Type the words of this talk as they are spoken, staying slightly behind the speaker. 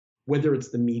whether it's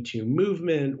the Me Too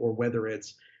movement or whether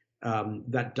it's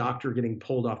that doctor getting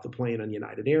pulled off the plane on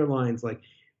United Airlines. Like,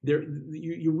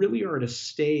 you really are at a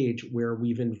stage where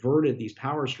we've inverted these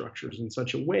power structures in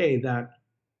such a way that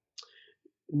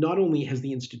not only has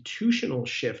the institutional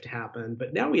shift happened,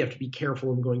 but now we have to be careful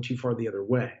of going too far the other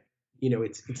way.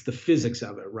 It's the physics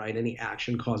of it, right? Any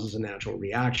action causes a natural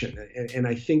reaction, and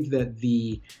I think that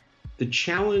the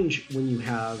challenge when you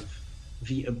have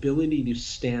the ability to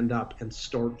stand up and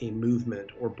start a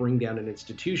movement or bring down an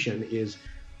institution is,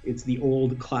 it's the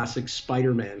old classic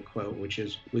Spider-Man quote, which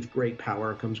is, with great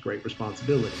power comes great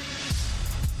responsibility.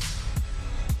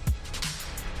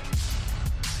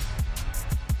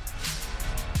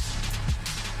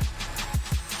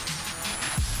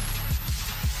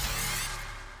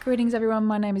 Greetings everyone,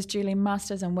 my name is Julie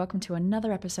Masters and welcome to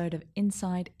another episode of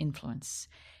Inside Influence,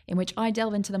 in which I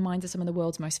delve into the minds of some of the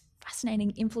world's most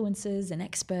fascinating influencers and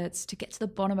experts to get to the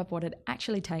bottom of what it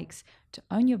actually takes to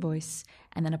own your voice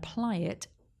and then apply it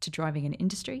to driving an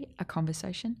industry, a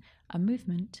conversation, a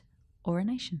movement, or a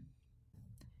nation.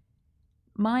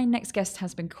 My next guest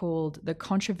has been called the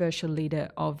controversial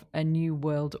leader of a new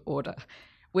world order,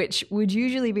 which would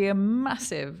usually be a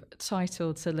massive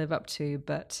title to live up to,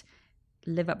 but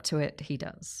live up to it he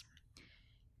does.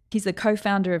 He's the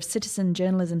co-founder of citizen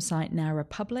journalism site Now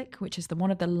Republic, which is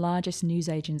one of the largest news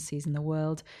agencies in the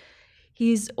world.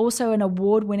 He's also an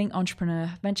award-winning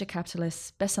entrepreneur, venture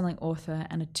capitalist, best-selling author,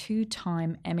 and a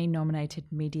 2-time Emmy-nominated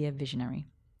media visionary.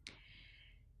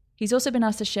 He's also been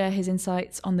asked to share his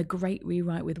insights on the Great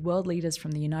Rewrite with world leaders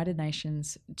from the United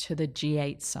Nations to the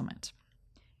G8 summit.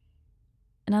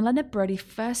 And Leonard Brody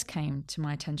first came to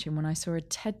my attention when I saw a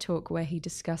TED Talk where he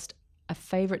discussed a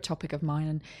favorite topic of mine,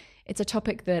 and it's a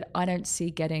topic that I don't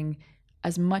see getting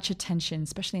as much attention,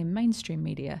 especially in mainstream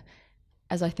media,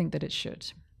 as I think that it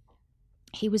should.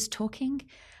 He was talking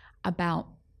about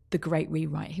the Great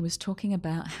Rewrite. He was talking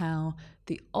about how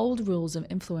the old rules of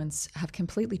influence have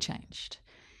completely changed,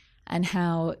 and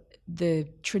how the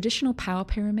traditional power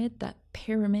pyramid, that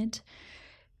pyramid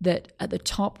that at the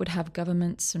top would have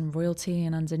governments and royalty,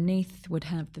 and underneath would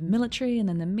have the military, and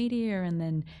then the media, and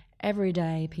then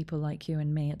everyday people like you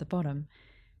and me at the bottom,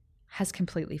 has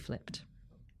completely flipped.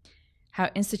 How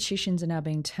institutions are now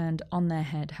being turned on their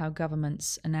head, how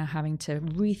governments are now having to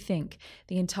rethink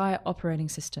the entire operating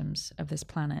systems of this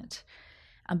planet.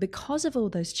 And because of all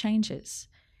those changes,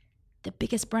 the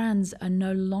biggest brands are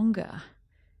no longer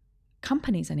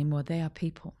companies anymore, they are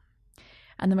people.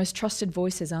 And the most trusted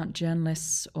voices aren't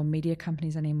journalists or media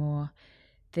companies anymore,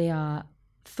 they are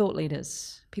thought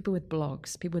leaders, people with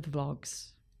blogs, people with vlogs.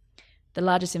 The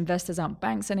largest investors aren't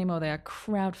banks anymore, they are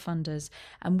crowdfunders.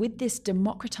 And with this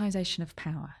democratization of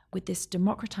power, with this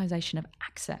democratization of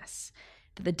access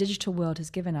that the digital world has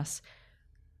given us,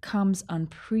 comes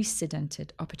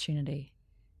unprecedented opportunity.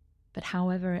 But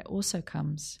however, it also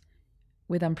comes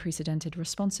with unprecedented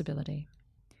responsibility.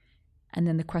 And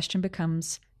then the question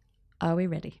becomes, are we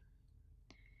ready?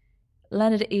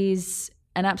 Leonard is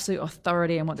an absolute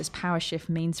authority on what this power shift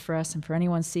means for us and for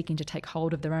anyone seeking to take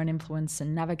hold of their own influence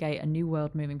and navigate a new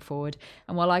world moving forward.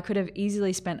 And while I could have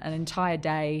easily spent an entire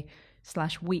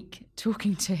day/week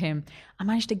talking to him, I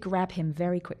managed to grab him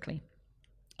very quickly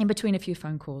in between a few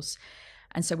phone calls.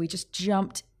 And so we just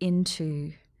jumped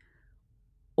into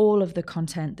all of the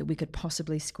content that we could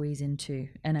possibly squeeze into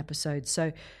an episode.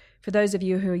 So for those of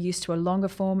you who are used to a longer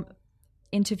form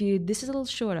interview, this is a little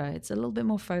shorter, it's a little bit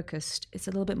more focused, it's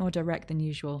a little bit more direct than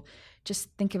usual. Just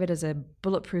think of it as a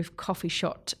bulletproof coffee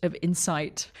shot of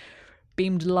insight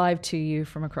beamed live to you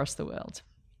from across the world.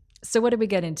 So what did we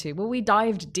get into? Well, we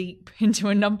dived deep into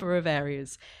a number of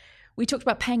areas. We talked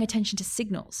about paying attention to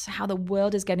signals, how the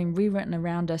world is getting rewritten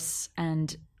around us,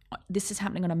 and this is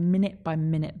happening on a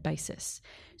minute-by-minute basis.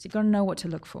 So you've got to know what to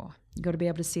look for. You've got to be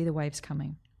able to see the waves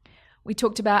coming. We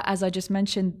talked about, as I just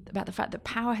mentioned, about the fact that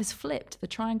power has flipped. The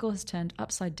triangle has turned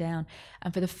upside down.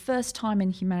 And for the first time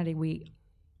in humanity, we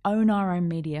own our own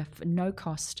media for no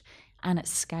cost and at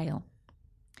scale.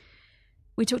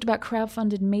 We talked about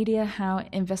crowdfunded media, how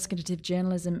investigative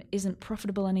journalism isn't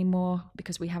profitable anymore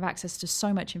because we have access to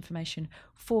so much information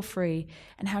for free,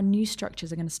 and how new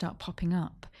structures are going to start popping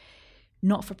up.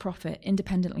 Not for profit,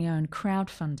 independently owned,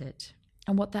 crowdfunded,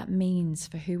 and what that means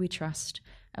for who we trust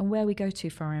and where we go to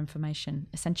for our information,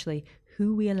 essentially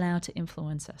who we allow to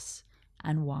influence us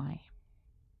and why.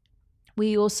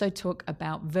 We also talk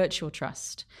about virtual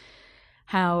trust,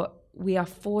 how we are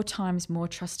 4 times more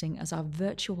trusting as our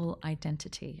virtual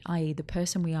identity, i.e. the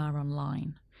person we are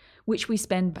online, which we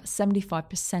spend about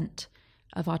 75%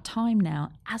 of our time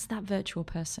now as that virtual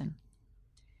person.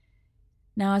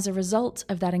 Now, as a result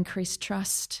of that increased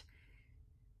trust,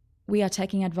 we are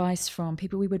taking advice from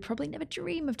people we would probably never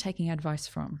dream of taking advice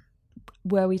from,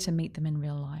 were we to meet them in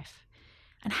real life.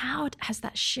 And how has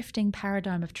that shifting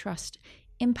paradigm of trust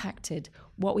impacted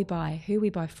what we buy, who we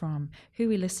buy from, who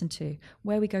we listen to,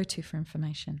 where we go to for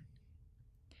information?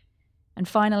 And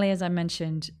finally, as I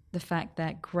mentioned, the fact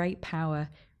that great power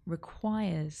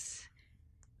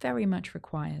very much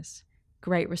requires,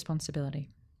 great responsibility.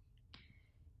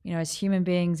 You know, as human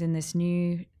beings in this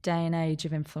new day and age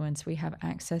of influence, we have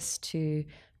access to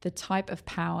the type of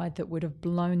power that would have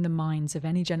blown the minds of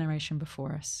any generation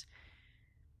before us.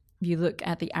 If you look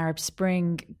at the Arab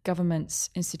Spring,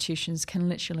 governments, institutions can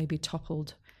literally be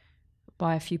toppled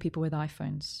by a few people with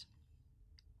iPhones.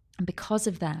 And because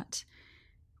of that,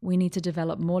 we need to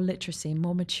develop more literacy,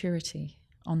 more maturity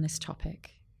on this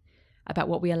topic about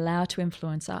what we allow to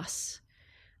influence us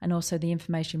and also the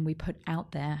information we put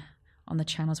out there on the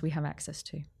channels we have access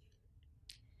to.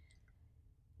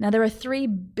 Now, there are 3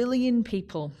 billion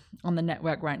people on the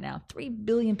network right now, 3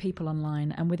 billion people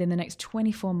online, and within the next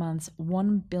 24 months,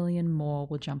 1 billion more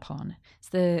will jump on.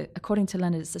 According to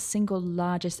Leonard, it's the single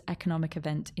largest economic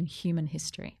event in human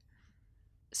history.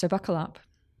 So buckle up,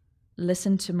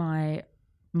 listen to my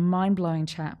mind-blowing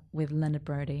chat with Leonard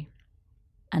Brody,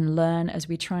 and learn as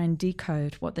we try and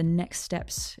decode what the next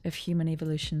steps of human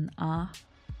evolution are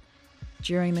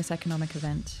during this economic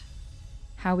event,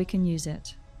 how we can use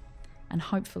it, and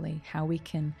hopefully how we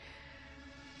can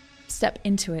step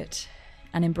into it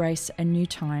and embrace a new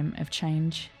time of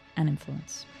change and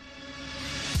influence.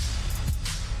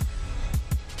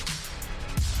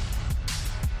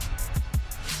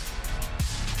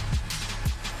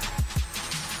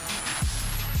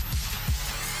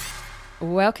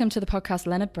 Welcome to the podcast,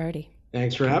 Leonard Brody.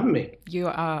 Thanks for having me.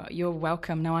 You're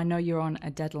welcome. Now, I know you're on a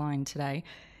deadline today,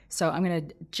 so I'm going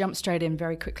to jump straight in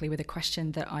very quickly with a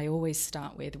question that I always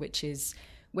start with, which is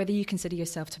whether you consider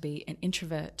yourself to be an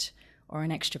introvert or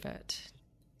an extrovert.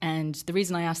 And the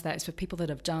reason I ask that is for people that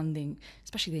have done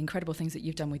especially the incredible things that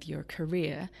you've done with your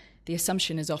career, the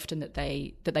assumption is often that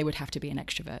they would have to be an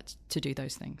extrovert to do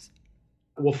those things.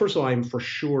 Well, first of all, I'm for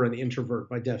sure an introvert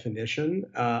by definition.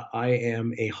 I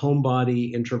am a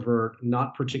homebody introvert,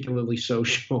 not particularly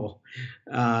social.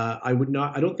 I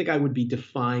don't think I would be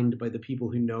defined by the people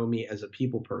who know me as a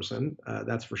people person.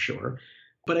 That's for sure.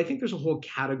 But I think there's a whole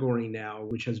category now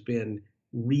which has been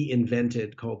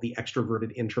reinvented called the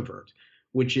extroverted introvert,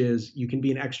 which is you can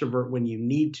be an extrovert when you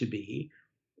need to be,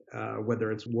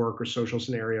 whether it's work or social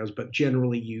scenarios, but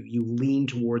generally you lean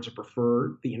towards or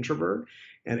prefer the introvert.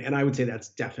 And I would say that's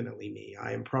definitely me.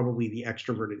 I am probably the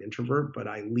extroverted introvert, but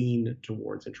I lean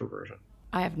towards introversion.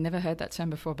 I have never heard that term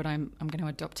before, but I'm going to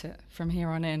adopt it from here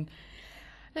on in.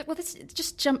 Well, let's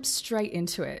just jump straight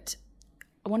into it.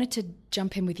 I wanted to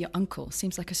jump in with your uncle.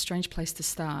 Seems like a strange place to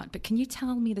start, but can you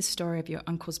tell me the story of your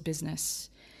uncle's business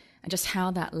and just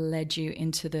how that led you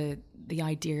into the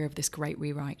idea of this great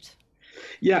rewrite?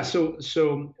 Yeah,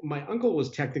 so my uncle was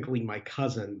technically my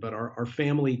cousin, but our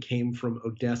family came from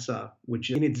Odessa,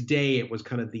 which in its day, it was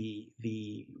kind of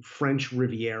the French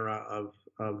Riviera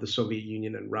of the Soviet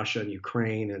Union and Russia and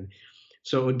Ukraine. And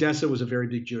so Odessa was a very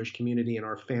big Jewish community, and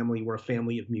our family were a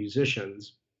family of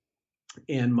musicians.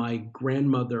 And my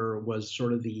grandmother was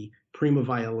sort of the prima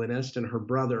violinist, and her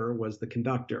brother was the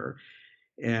conductor.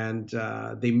 And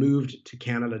they moved to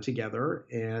Canada together,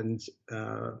 and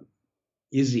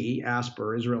Israel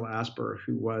Asper,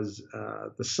 who was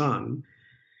the son,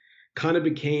 kind of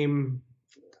became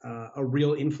a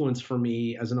real influence for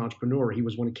me as an entrepreneur. He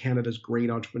was one of Canada's great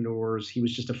entrepreneurs. He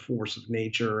was just a force of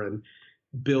nature and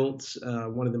built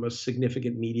one of the most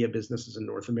significant media businesses in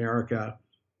North America,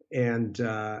 and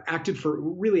acted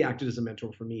as a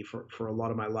mentor for me for a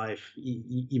lot of my life,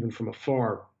 even from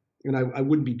afar. And I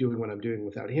wouldn't be doing what I'm doing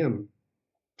without him.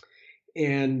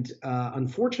 And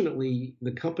unfortunately,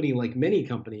 the company, like many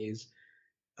companies,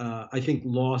 I think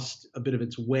lost a bit of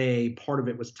its way. Part of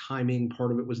it was timing.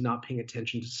 Part of it was not paying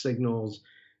attention to signals.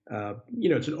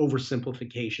 It's an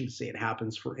oversimplification to say it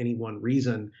happens for any one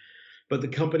reason. But the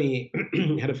company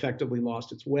had effectively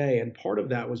lost its way. And part of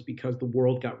that was because the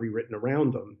world got rewritten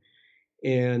around them.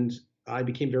 And I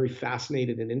became very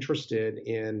fascinated and interested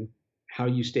in how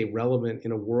you stay relevant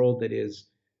in a world that is,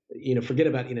 forget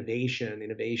about innovation.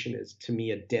 Innovation is, to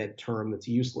me, a dead term that's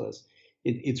useless.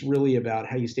 It's really about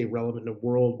how you stay relevant in a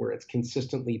world where it's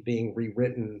consistently being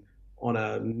rewritten on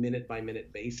a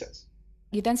minute-by-minute basis.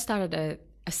 You then started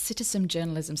a citizen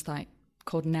journalism site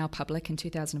called Now Public in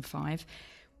 2005.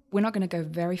 We're not going to go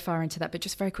very far into that, but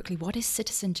just very quickly, what is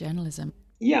citizen journalism?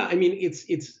 Yeah, I mean,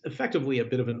 it's effectively a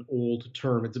bit of an old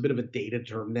term. It's a bit of a dated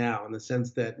term now, in the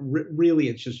sense that really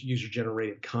it's just user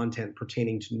generated content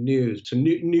pertaining to news. So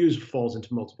news falls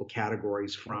into multiple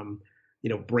categories, from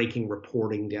breaking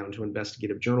reporting down to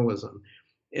investigative journalism.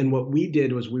 And what we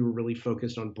did was we were really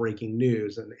focused on breaking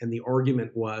news, and the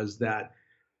argument was that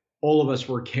all of us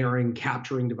were carrying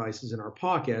capturing devices in our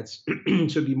pockets, so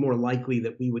it'd be more likely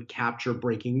that we would capture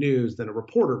breaking news than a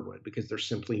reporter would, because there's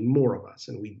simply more of us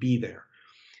and we'd be there.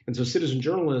 And so citizen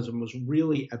journalism was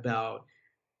really about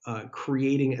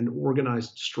creating an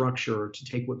organized structure to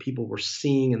take what people were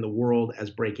seeing in the world as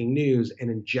breaking news and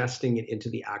ingesting it into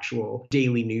the actual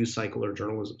daily news cycle or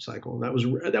journalism cycle. And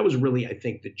that was really, I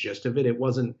think, the gist of it. It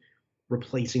wasn't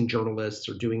replacing journalists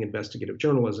or doing investigative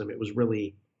journalism. It was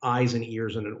really eyes and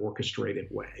ears in an orchestrated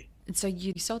way. And so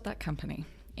you sold that company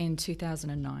in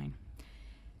 2009.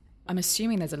 I'm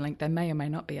assuming there's a link, there may or may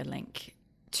not be a link,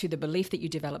 to the belief that you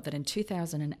developed that in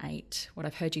 2008, what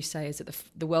I've heard you say is that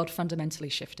the world fundamentally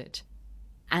shifted.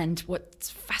 And what's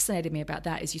fascinated me about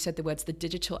that is you said the words, the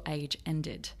digital age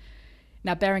ended.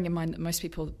 Now, bearing in mind that most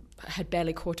people had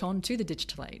barely caught on to the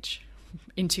digital age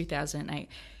in 2008,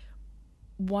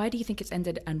 why do you think it's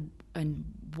ended, and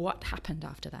what happened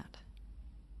after that?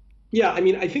 Yeah, I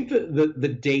mean, I think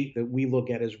the date that we look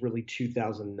at is really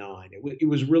 2009. It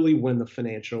was really when the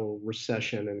financial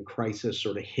recession and crisis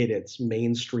sort of hit its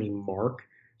mainstream mark.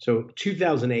 So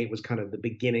 2008 was kind of the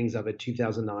beginnings of it.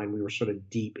 2009, we were sort of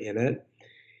deep in it.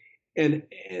 And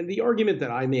the argument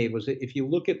that I made was that if you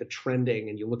look at the trending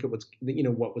and you look at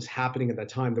what was happening at that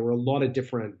time, there were a lot of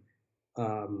different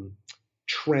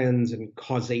trends and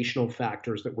causational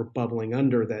factors that were bubbling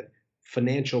under that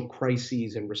financial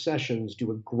crises and recessions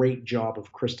do a great job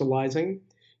of crystallizing.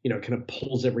 It kind of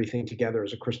pulls everything together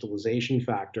as a crystallization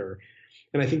factor.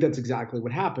 And I think that's exactly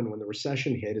what happened when the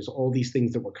recession hit, is all these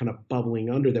things that were kind of bubbling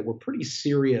under that were pretty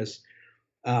serious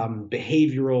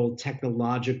behavioral,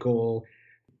 technological,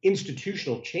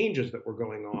 institutional changes that were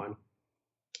going on.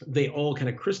 They all kind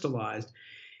of crystallized.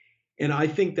 And I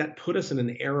think that put us in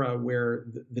an era where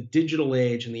the digital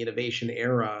age and the innovation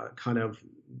era kind of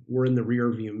were in the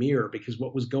rear view mirror, because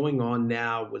what was going on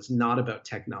now was not about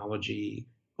technology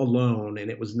alone, and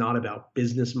it was not about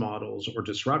business models or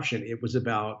disruption. It was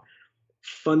about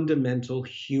fundamental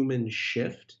human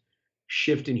shift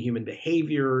in human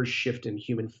behavior, shift in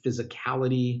human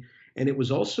physicality. And it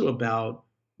was also about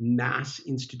mass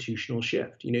institutional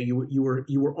shift.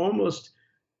 You were almost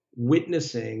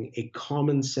witnessing a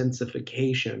common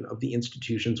sensification of the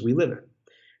institutions we live in.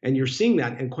 And you're seeing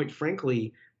that. And quite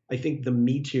frankly, I think the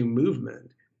Me Too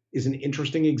movement is an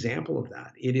interesting example of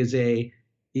that. It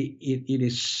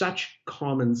is such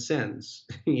common sense,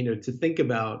 to think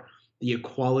about the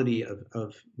equality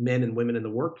of men and women in the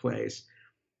workplace.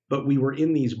 But we were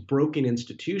in these broken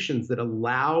institutions that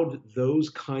allowed those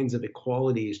kinds of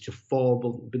equalities to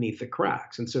fall beneath the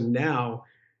cracks. And so now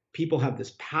people have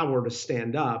this power to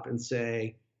stand up and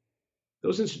say,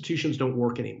 those institutions don't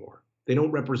work anymore. They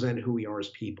don't represent who we are as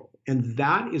people. And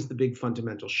that is the big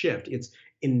fundamental shift. It's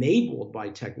enabled by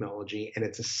technology and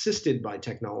it's assisted by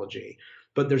technology.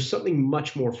 But there's something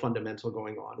much more fundamental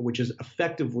going on, which is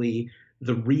effectively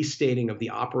the restating of the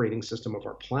operating system of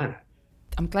our planet.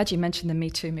 I'm glad you mentioned the Me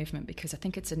Too movement, because I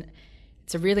think it's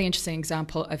a really interesting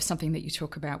example of something that you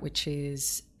talk about, which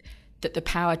is that the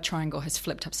power triangle has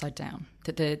flipped upside down,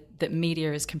 that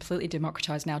media is completely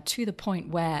democratized now, to the point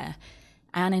where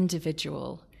an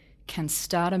individual can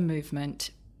start a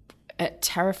movement at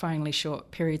terrifyingly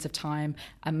short periods of time,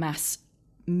 amass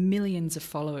millions of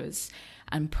followers,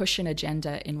 and push an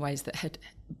agenda in ways that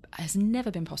has never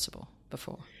been possible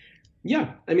before.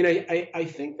 Yeah, I mean, I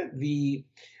think that we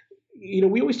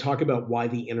always talk about why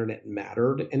the internet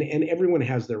mattered, and everyone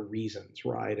has their reasons,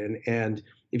 right? And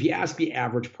if you ask the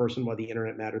average person why the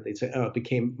internet mattered, they'd say, oh, it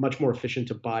became much more efficient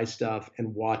to buy stuff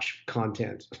and watch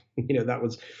content. That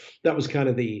was kind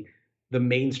of the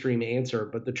mainstream answer.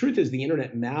 But the truth is, the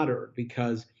internet mattered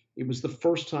because it was the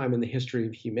first time in the history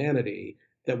of humanity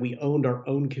that we owned our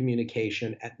own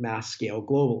communication at mass scale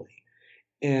globally.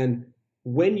 And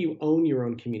when you own your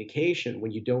own communication,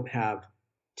 when you don't have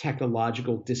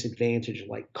technological disadvantage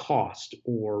like cost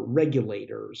or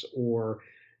regulators or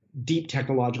deep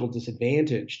technological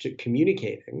disadvantage to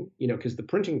communicating, because the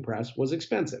printing press was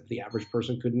expensive. The average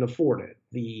person couldn't afford it.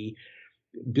 The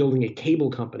building a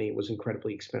cable company was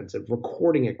incredibly expensive.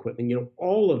 Recording equipment,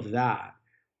 all of that.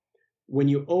 When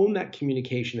you own that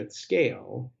communication at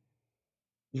scale,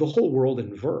 the whole world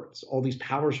inverts. All these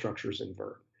power structures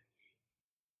invert.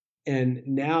 And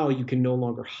now you can no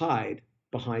longer hide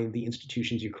behind the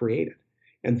institutions you created.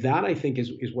 And that, I think,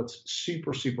 is what's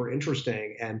super, super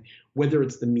interesting. And whether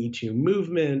it's the Me Too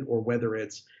movement or whether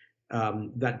it's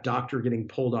that doctor getting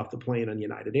pulled off the plane on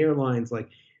United Airlines, like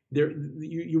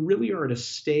you really are at a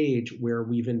stage where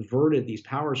we've inverted these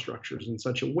power structures in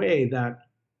such a way that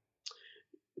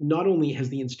not only has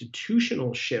the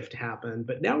institutional shift happened,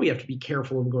 but now we have to be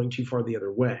careful of going too far the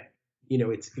other way.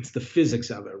 It's the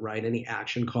physics of it, right? Any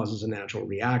action causes a natural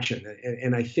reaction.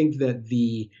 And I think that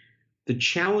the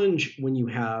challenge when you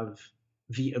have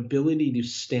the ability to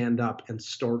stand up and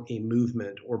start a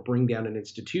movement or bring down an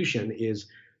institution is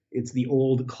it's the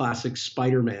old classic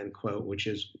Spider-Man quote, which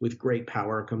is, with great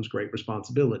power comes great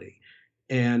responsibility.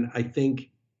 And I think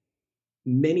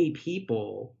many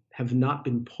people have not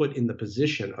been put in the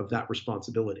position of that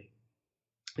responsibility.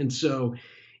 And so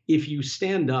if you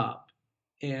stand up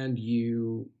and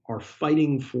you are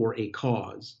fighting for a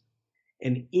cause,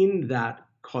 and in that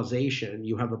causation,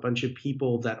 you have a bunch of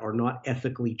people that are not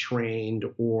ethically trained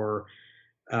or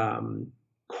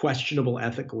questionable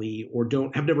ethically, or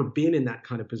have never been in that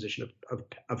kind of position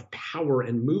of power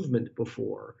and movement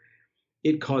before,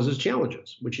 it causes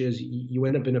challenges, which is you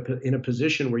end up in a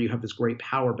position where you have this great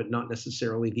power, but not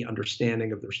necessarily the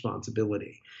understanding of the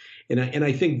responsibility. And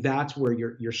I think that's where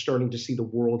you're starting to see the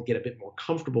world get a bit more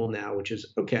comfortable now, which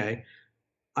is, okay,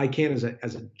 I can,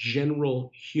 as a general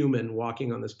human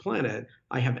walking on this planet,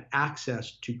 I have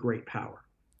access to great power.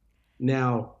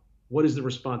 Now, what is the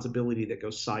responsibility that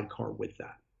goes sidecar with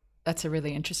that? That's a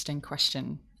really interesting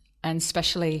question. And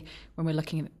especially when we're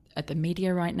looking at the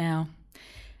media right now,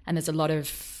 and there's a lot of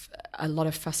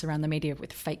fuss around the media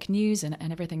with fake news and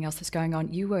everything else that's going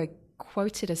on. You were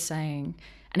quoted as saying,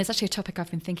 and it's actually a topic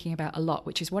I've been thinking about a lot,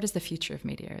 which is, what is the future of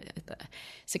media?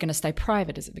 Is it going to stay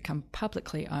private? Does it become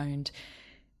publicly owned?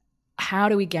 How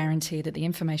do we guarantee that the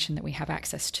information that we have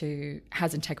access to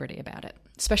has integrity about it,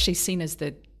 especially seen as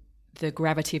the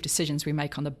gravity of decisions we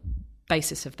make on the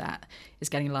basis of that is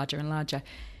getting larger and larger?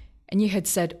 And you had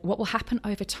said what will happen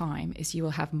over time is you will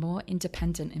have more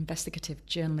independent investigative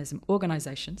journalism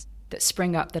organizations that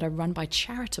spring up that are run by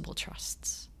charitable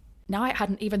trusts. Now, I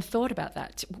hadn't even thought about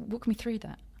that. Walk me through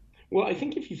that. Well, I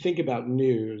think if you think about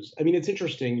news, I mean, it's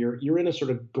interesting. You're in a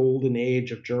sort of golden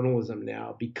age of journalism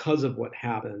now because of what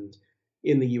happened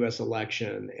in the U.S.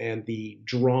 election and the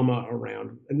drama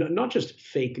around not just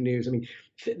fake news. I mean,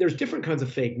 there's different kinds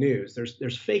of fake news.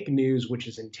 There's fake news, which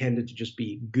is intended to just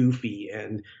be goofy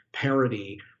and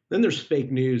parody. Then there's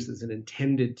fake news that's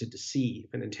intended to deceive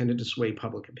and intended to sway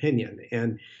public opinion.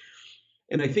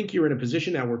 And I think you're in a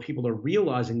position now where people are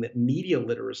realizing that media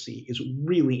literacy is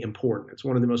really important. It's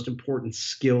one of the most important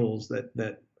skills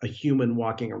that a human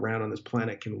walking around on this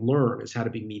planet can learn, is how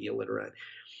to be media literate.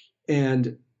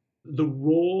 And the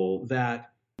role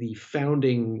that the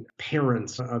founding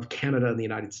parents of Canada and the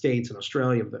United States and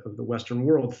Australia, of the Western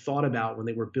world, thought about when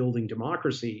they were building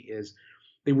democracy is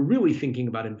they were really thinking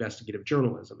about investigative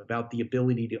journalism, about the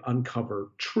ability to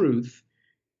uncover truth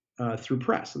through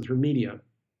press and through media.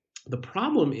 The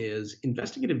problem is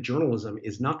investigative journalism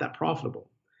is not that profitable.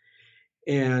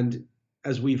 And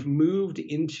as we've moved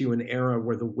into an era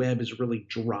where the web is really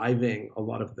driving a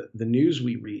lot of the news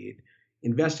we read,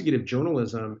 investigative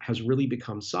journalism has really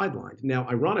become sidelined. Now,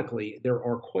 ironically, there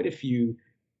are quite a few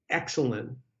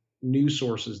excellent news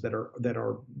sources that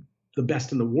are the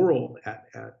best in the world at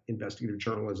investigative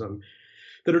journalism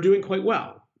that are doing quite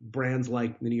well. Brands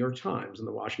like the New York Times and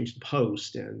the Washington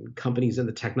Post, and companies in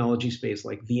the technology space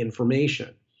like The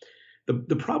Information.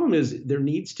 The problem is there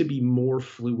needs to be more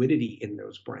fluidity in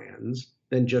those brands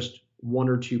than just one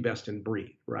or two best in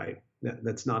breed, right?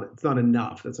 It's not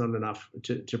enough. That's not enough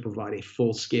to provide a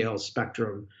full-scale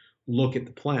spectrum look at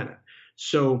the planet.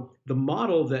 So the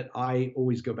model that I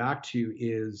always go back to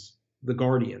is The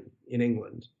Guardian in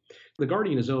England. The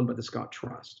Guardian is owned by the Scott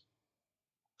Trust.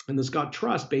 And the Scott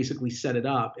Trust basically set it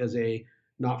up as a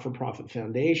not-for-profit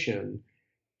foundation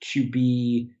to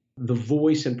be the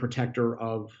voice and protector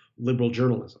of liberal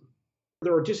journalism.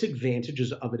 There are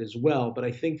disadvantages of it as well, but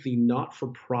I think the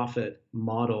not-for-profit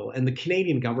model, and the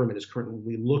Canadian government is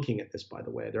currently looking at this, by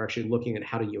the way. They're actually looking at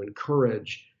how do you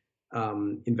encourage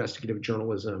investigative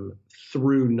journalism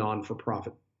through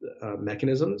non-for-profit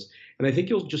mechanisms. And I think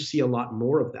you'll just see a lot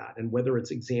more of that. And whether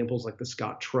it's examples like the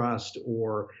Scott Trust,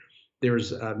 or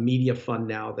there's a media fund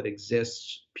now that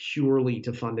exists purely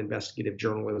to fund investigative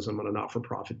journalism on a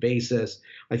not-for-profit basis,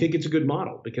 I think it's a good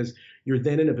model, because you're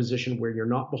then in a position where you're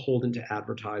not beholden to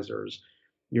advertisers.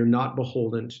 You're not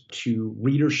beholden to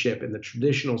readership in the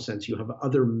traditional sense. You have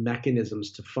other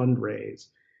mechanisms to fundraise.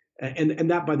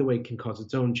 And that, by the way, can cause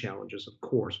its own challenges, of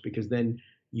course, because then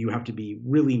you have to be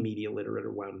really media literate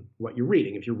around what you're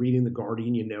reading. If you're reading The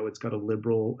Guardian, it's got a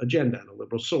liberal agenda and a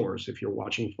liberal source. If you're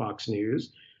watching Fox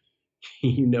News,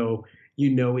 you know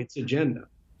its agenda.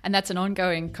 And that's an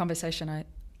ongoing conversation I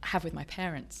have with my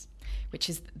parents, which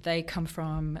is they come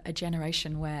from a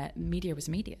generation where media was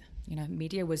media.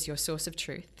 Media was your source of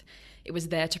truth. It was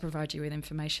there to provide you with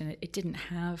information. It didn't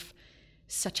have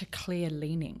such a clear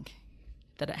leaning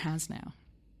that it has now.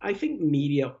 I think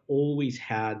media always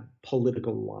had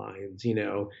political lines.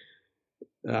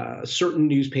 Certain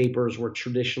newspapers were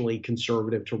traditionally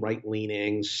conservative to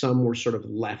right-leaning. Some were sort of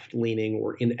left-leaning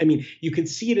you can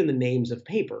see it in the names of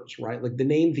papers, right? Like the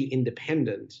name The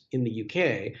Independent in the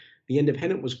UK, The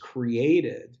Independent was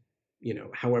created,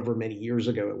 however many years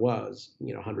ago it was,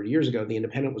 100 years ago, The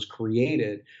Independent was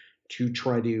created to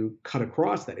try to cut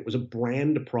across that. It was a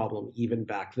brand problem even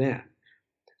back then.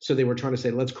 So they were trying to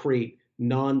say, let's create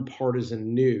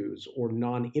nonpartisan news or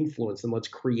non-influence, and let's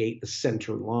create the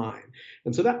center line.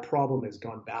 And so that problem has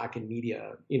gone back in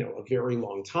media, a very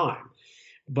long time.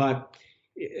 But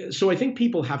so I think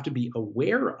people have to be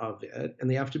aware of it,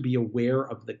 and they have to be aware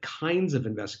of the kinds of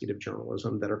investigative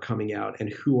journalism that are coming out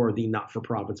and who are the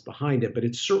not-for-profits behind it. But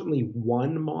it's certainly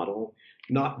one model,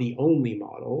 not the only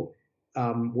model,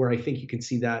 where I think you can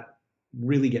see that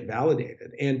really get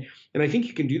validated. And I think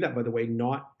you can do that, by the way,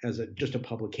 not as just a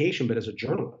publication, but as a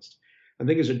journalist. I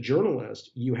think as a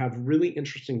journalist, you have really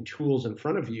interesting tools in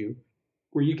front of you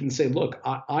where you can say, look,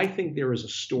 I think there is a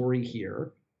story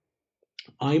here.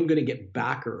 I'm going to get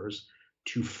backers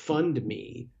to fund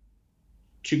me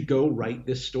to go write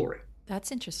this story. That's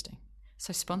interesting.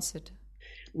 So sponsored.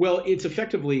 Well, it's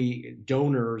effectively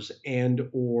donors and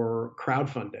or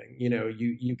crowdfunding.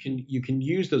 You can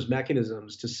use those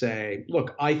mechanisms to say,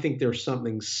 look, I think there's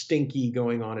something stinky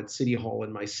going on at City Hall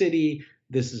in my city.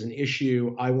 This is an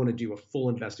issue. I want to do a full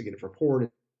investigative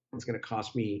report. It's going to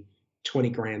cost me 20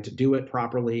 grand to do it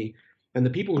properly. And the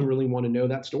people who really want to know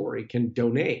that story can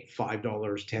donate $5,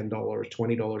 $10,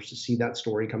 $20 to see that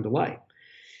story come to light.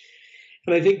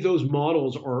 And I think those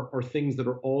models are things that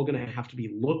are all going to have to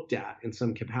be looked at in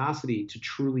some capacity to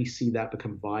truly see that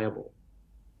become viable.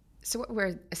 So what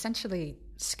we're essentially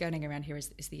skirting around here is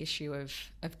the issue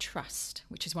of trust,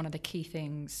 which is one of the key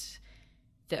things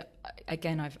that,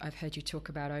 again, I've heard you talk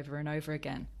about over and over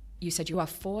again. You said you are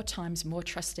 4 times more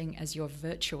trusting as your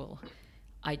virtual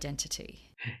identity.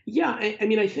 Yeah,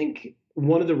 I think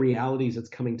one of the realities that's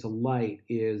coming to light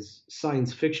is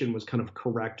science fiction was kind of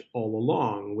correct all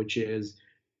along, which is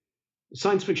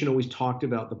science fiction always talked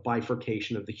about the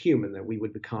bifurcation of the human, that we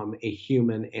would become a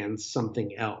human and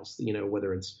something else,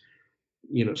 whether it's,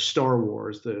 Star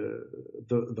Wars,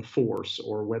 the Force,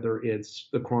 or whether it's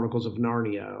the Chronicles of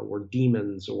Narnia or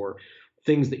demons or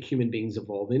things that human beings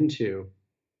evolve into.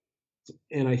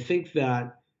 And I think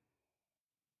that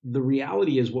the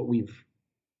reality is what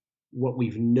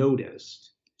we've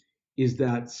noticed is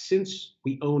that since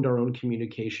we owned our own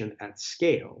communication at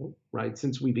scale, right,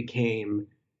 since we became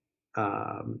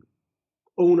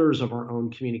owners of our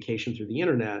own communication through the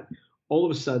internet, all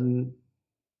of a sudden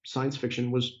science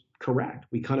fiction was correct.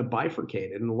 We kind of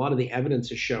bifurcated, and a lot of the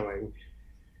evidence is showing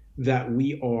that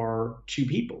we are two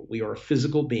people. We are a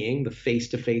physical being, the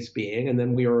face-to-face being, and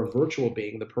then we are a virtual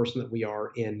being, the person that we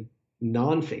are in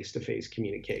non-face-to-face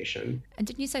communication. And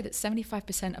didn't you say that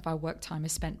 75% of our work time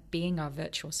is spent being our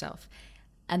virtual self?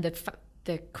 And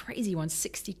the crazy one,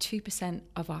 62%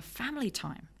 of our family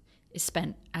time is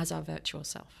spent as our virtual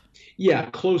self. Yeah,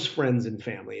 close friends and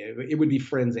family. It would be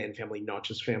friends and family, not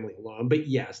just family alone. But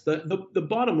yes, the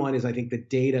bottom line is I think the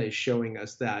data is showing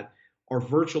us that our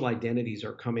virtual identities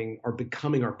are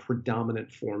becoming our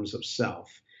predominant forms of self.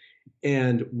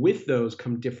 And with those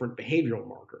come different behavioral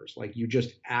markers, like you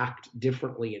just act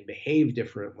differently and behave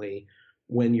differently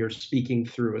when you're speaking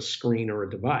through a screen or a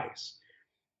device.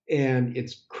 And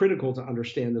it's critical to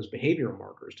understand those behavioral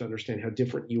markers, to understand how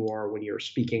different you are when you're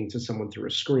speaking to someone through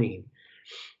a screen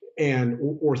and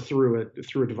or through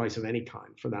a device of any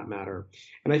kind, for that matter.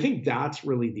 And I think that's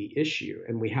really the issue.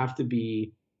 And we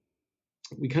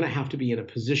kind of have to be in a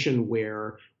position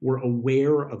where we're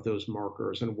aware of those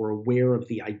markers and we're aware of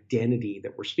the identity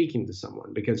that we're speaking to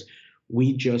someone, because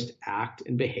we just act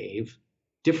and behave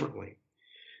differently.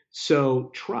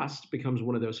 So trust becomes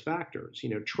one of those factors.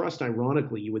 Trust,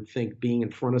 ironically, you would think being in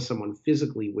front of someone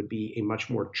physically would be a much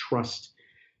more trust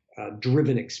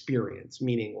driven experience,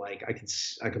 meaning like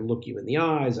I can look you in the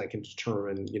eyes, I can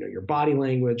determine, your body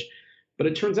language. But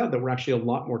it turns out that we're actually a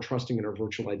lot more trusting in our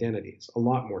virtual identities, a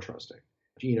lot more trusting.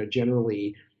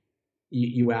 Generally,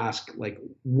 you ask, like,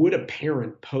 would a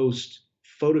parent post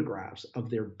photographs of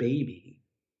their baby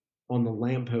on the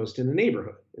lamppost in the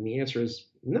neighborhood? And the answer is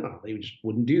no, they just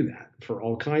wouldn't do that for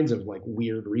all kinds of like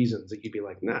weird reasons that you'd be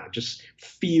like, nah, it just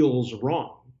feels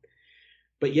wrong.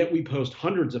 But yet we post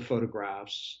hundreds of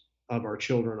photographs of our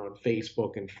children on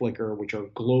Facebook and Flickr, which are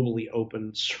globally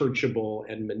open, searchable,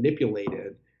 and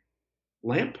manipulated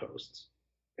lampposts.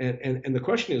 And the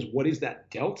question is, what is that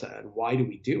delta and why do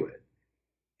we do it?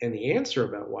 And the answer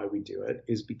about why we do it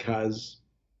is because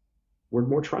we're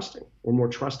more trusting. We're more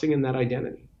trusting in that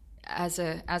identity. As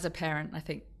a parent, I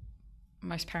think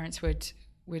most parents would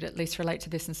at least relate to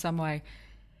this in some way.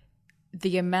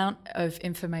 The amount of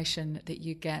information that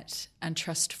you get and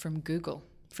trust from Google,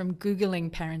 from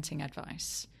Googling parenting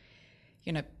advice,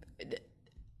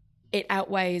 it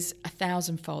outweighs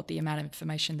 1,000-fold the amount of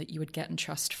information that you would get and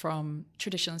trust from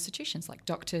traditional institutions like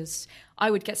doctors.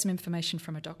 I would get some information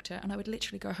from a doctor and I would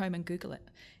literally go home and Google it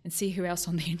and see who else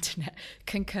on the internet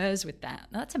concurs with that.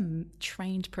 Now, that's a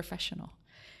trained professional.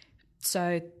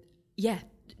 So, yeah,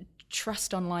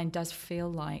 trust online does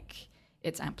feel like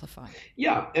it's amplified.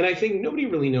 Yeah, and I think nobody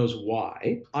really knows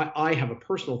why. I have a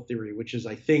personal theory, which is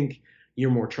I think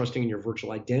you're more trusting in your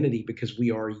virtual identity because we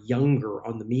are younger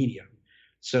on the medium.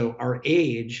 So our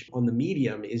age on the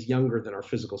medium is younger than our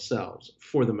physical selves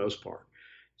for the most part.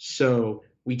 So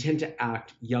we tend to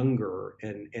act younger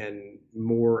and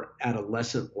more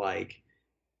adolescent-like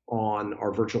on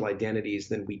our virtual identities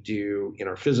than we do in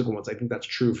our physical ones. I think that's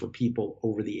true for people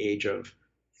over the age of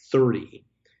 30.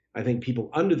 I think people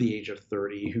under the age of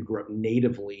 30 who grew up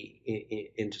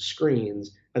natively into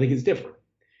screens, I think it's different.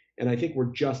 And I think we're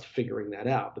just figuring that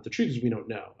out. But the truth is we don't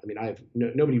know. I mean,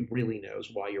 nobody really knows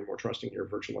why you're more trusting in your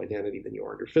virtual identity than you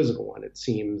are in your physical one. It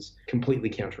seems completely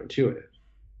counterintuitive.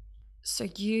 So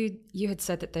you had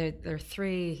said that there are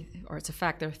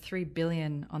 3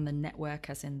 billion on the network,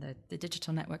 as in the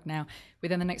digital network now.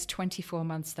 Within the next 24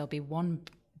 months, there'll be 1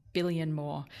 billion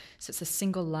more. So it's the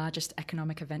single largest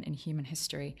economic event in human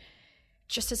history.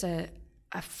 Just as a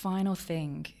final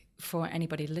thing for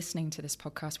anybody listening to this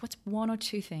podcast, what's one or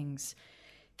two things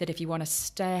that if you want to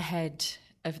stay ahead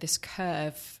of this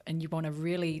curve and you want to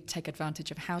really take advantage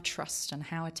of how trust and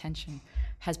how attention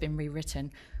has been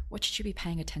rewritten, what should you be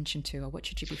paying attention to or what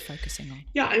should you be focusing on?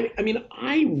 Yeah, I mean,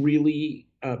 I really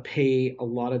pay a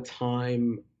lot of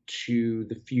time to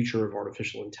the future of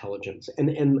artificial intelligence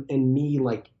and me,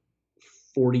 like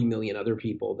 40 million other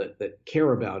people that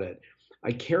care about it.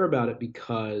 I care about it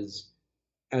because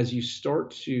as you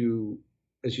start to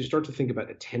think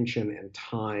about attention and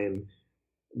time,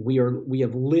 we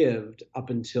have lived up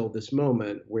until this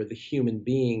moment where the human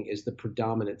being is the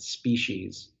predominant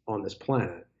species on this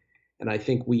planet. And I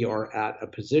think we are at a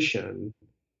position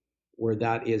where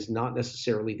that is not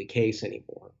necessarily the case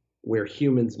anymore, where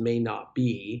humans may not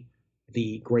be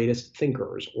the greatest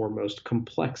thinkers or most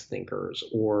complex thinkers,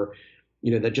 or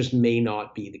that just may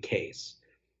not be the case.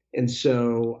 And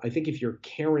so I think if you're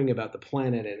caring about the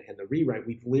planet and the rewrite,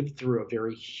 we've lived through a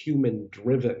very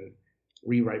human-driven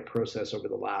rewrite process over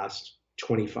the last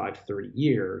 25, 30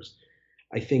 years.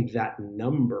 I think that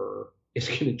number is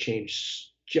going to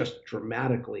change just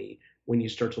dramatically when you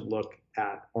start to look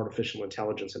at artificial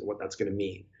intelligence and what that's going to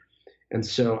mean. And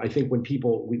so I think when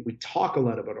we talk a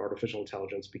lot about artificial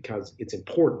intelligence because it's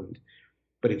important,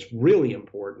 but it's really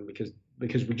important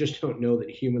because we just don't know that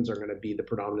humans are going to be the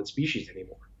predominant species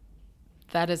anymore.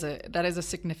 That is a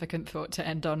significant thought to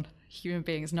end on, human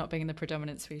beings not being the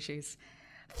predominant species.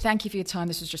 Thank you for your time.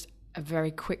 This was just a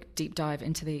very quick deep dive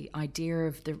into the idea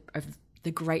of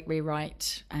the great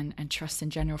rewrite and trust in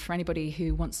general. For anybody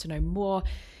who wants to know more,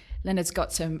 Leonard's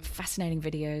got some fascinating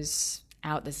videos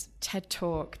out. There's TED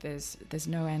Talk, there's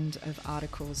no end of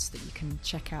articles that you can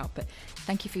check out. But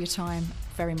thank you for your time.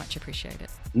 Very much appreciate it.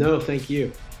 No, thank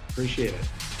you. Appreciate it.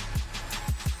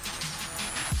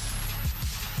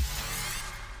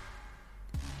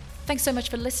 Thanks so much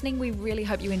for listening. We really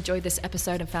hope you enjoyed this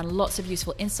episode and found lots of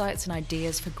useful insights and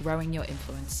ideas for growing your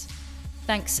influence.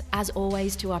 Thanks, as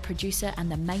always, to our producer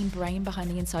and the main brain behind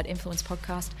the Inside Influence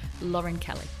podcast, Lauren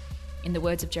Kelly. In the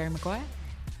words of Jerry Maguire,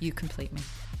 you complete me.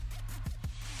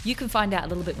 You can find out a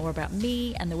little bit more about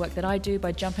me and the work that I do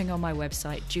by jumping on my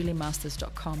website,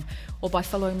 juliemasters.com, or by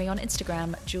following me on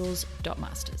Instagram,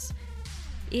 jules.masters.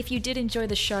 If you did enjoy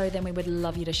the show, then we would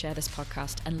love you to share this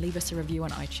podcast and leave us a review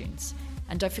on iTunes.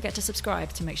 And don't forget to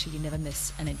subscribe to make sure you never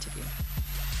miss an interview.